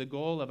 with the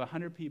goal of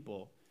 100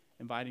 people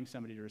inviting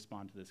somebody to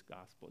respond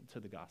to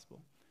the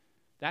gospel.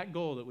 That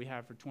goal that we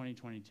have for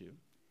 2022,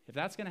 if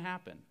that's going to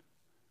happen,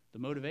 the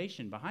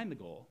motivation behind the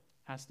goal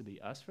has to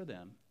be us for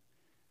them,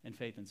 and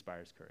faith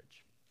inspires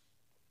courage.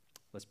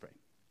 Let's pray.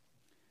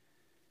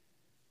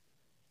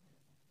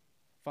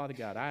 Father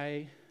God,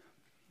 I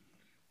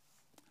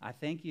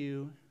thank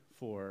you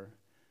for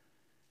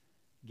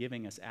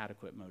giving us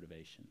adequate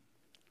motivation.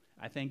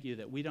 I thank you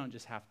that we don't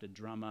just have to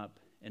drum up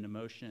an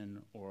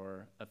emotion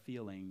or a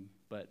feeling,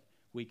 but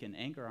we can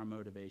anchor our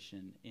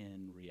motivation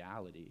in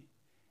reality.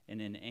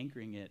 And in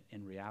anchoring it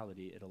in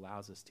reality, it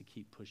allows us to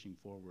keep pushing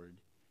forward,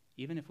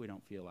 even if we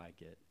don't feel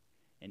like it,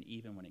 and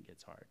even when it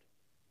gets hard.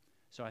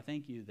 So I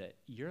thank you that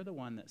you're the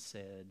one that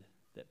said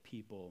that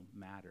people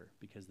matter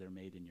because they're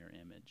made in your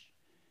image.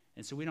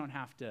 And so we don't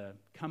have to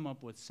come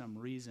up with some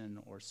reason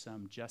or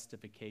some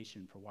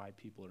justification for why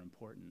people are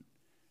important,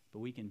 but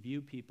we can view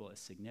people as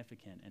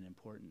significant and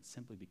important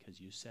simply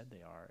because you said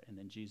they are, and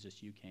then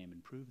Jesus, you came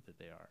and proved that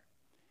they are.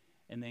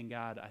 And then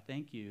God, I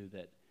thank you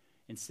that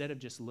instead of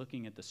just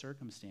looking at the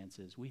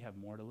circumstances, we have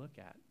more to look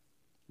at.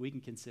 We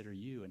can consider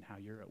you and how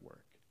you're at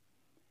work.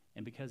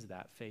 And because of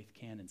that, faith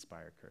can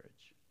inspire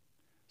courage.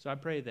 So I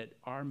pray that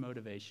our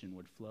motivation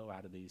would flow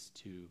out of these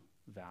two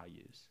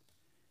values,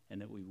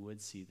 and that we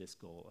would see this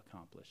goal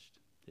accomplished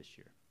this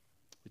year.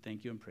 We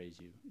thank you and praise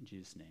you. In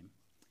Jesus' name,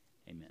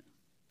 amen.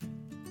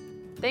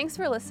 Thanks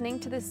for listening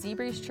to the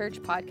Seabreeze Church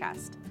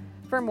podcast.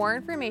 For more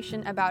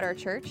information about our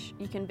church,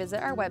 you can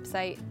visit our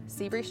website,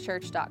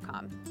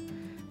 seabreezechurch.com.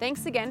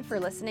 Thanks again for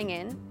listening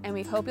in, and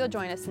we hope you'll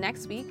join us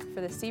next week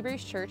for the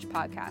Seabreeze Church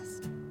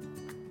podcast.